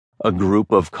A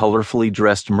group of colorfully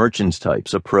dressed merchant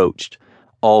types approached.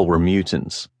 All were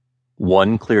mutants.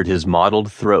 One cleared his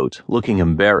mottled throat, looking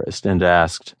embarrassed, and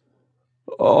asked,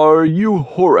 "Are you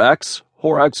Horax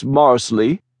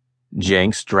Marsley?"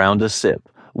 Jenks drowned a sip,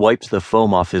 wiped the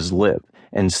foam off his lip,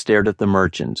 and stared at the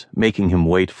merchant, making him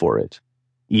wait for it.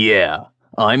 "Yeah,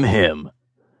 I'm him."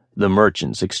 The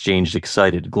merchants exchanged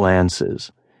excited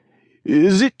glances.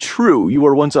 "Is it true you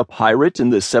were once a pirate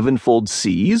in the sevenfold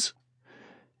seas?"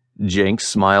 Jenks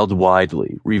smiled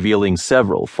widely, revealing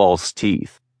several false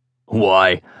teeth.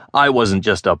 "Why, I wasn't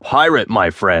just a pirate, my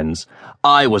friends.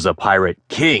 I was a pirate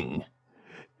king."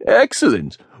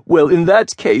 "Excellent. Well, in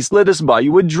that case, let us buy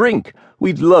you a drink.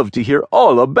 We'd love to hear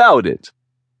all about it."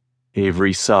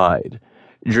 Avery sighed.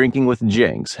 Drinking with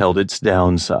Jenks held its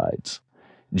downsides.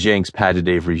 Jenks patted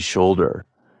Avery's shoulder.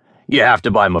 "You have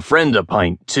to buy my friend a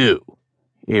pint, too."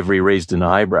 Avery raised an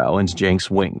eyebrow and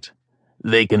Jenks winked.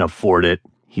 "They can afford it,"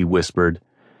 he whispered.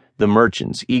 The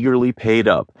merchants eagerly paid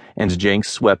up, and Jenks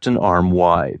swept an arm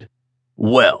wide.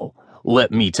 "Well,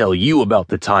 let me tell you about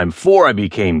the time 'fore I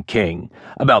became king,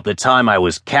 about the time I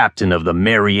was captain of the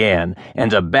Mary Ann,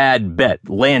 and a bad bet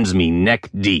lands me neck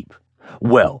deep.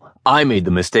 Well, I made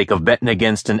the mistake of betting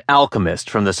against an alchemist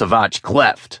from the Savage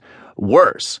Cleft.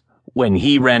 Worse, when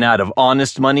he ran out of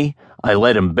honest money, I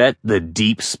let him bet the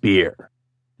deep spear."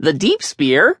 "The deep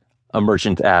spear?" a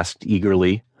merchant asked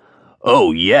eagerly.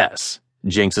 "Oh, yes."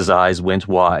 Jenks's eyes went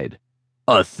wide.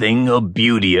 "A thing of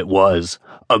beauty it was.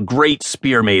 A great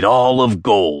spear made all of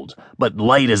gold, but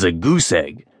light as a goose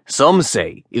egg. Some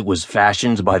say it was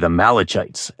fashioned by the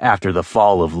Malachites after the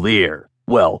fall of Lear.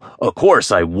 Well, of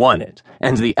course I won it,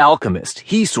 and the alchemist,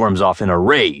 he storms off in a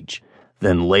rage.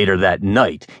 Then later that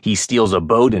night, he steals a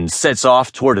boat and sets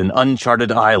off toward an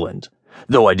uncharted island.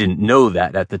 Though I didn't know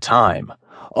that at the time.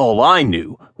 All I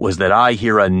knew was that I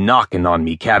hear a knocking on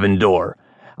me cabin door.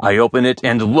 I open it,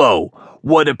 and lo,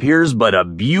 what appears but a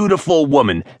beautiful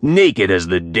woman, naked as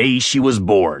the day she was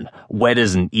born, wet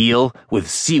as an eel, with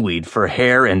seaweed for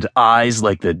hair and eyes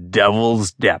like the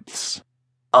devil's depths."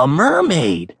 "A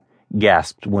mermaid,"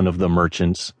 gasped one of the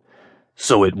merchants.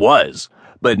 "So it was,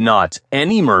 but not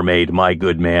any mermaid, my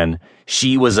good man.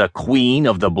 She was a queen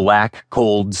of the black,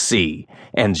 cold sea,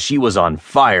 and she was on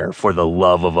fire for the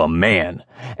love of a man,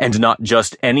 and not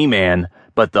just any man,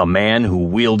 but the man who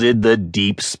wielded the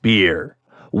deep spear.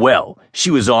 Well, she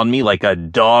was on me like a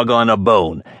dog on a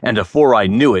bone, and afore I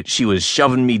knew it, she was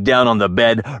shoving me down on the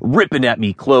bed, ripping at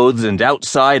me clothes, and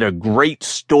outside a great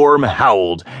storm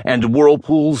howled, and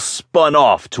whirlpools spun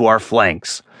off to our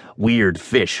flanks. Weird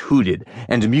fish hooted,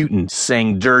 and mutants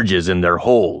sang dirges in their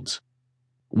holds.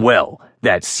 Well,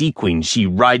 that sea queen, she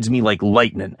rides me like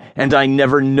lightning, and I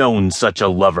never known such a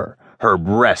lover. Her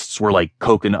breasts were like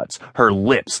coconuts, her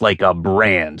lips like a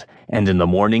brand, and in the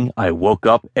morning I woke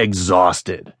up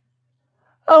exhausted."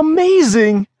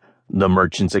 "Amazing!" the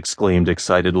merchants exclaimed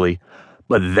excitedly.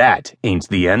 "But that ain't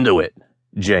the end of it,"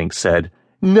 Jenks said.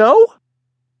 "No?"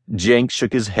 Jenks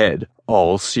shook his head,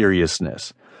 all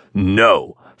seriousness.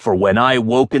 "No, for when I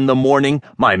woke in the morning,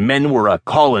 my men were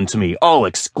a-calling to me, all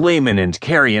exclaiming and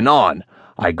carrying on.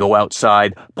 I go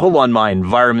outside, pull on my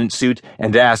environment suit,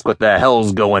 and ask what the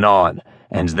hell's going on.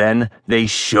 And then they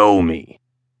show me."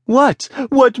 What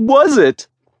was it?"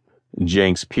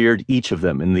 Jenks peered each of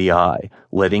them in the eye,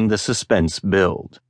 letting the suspense build.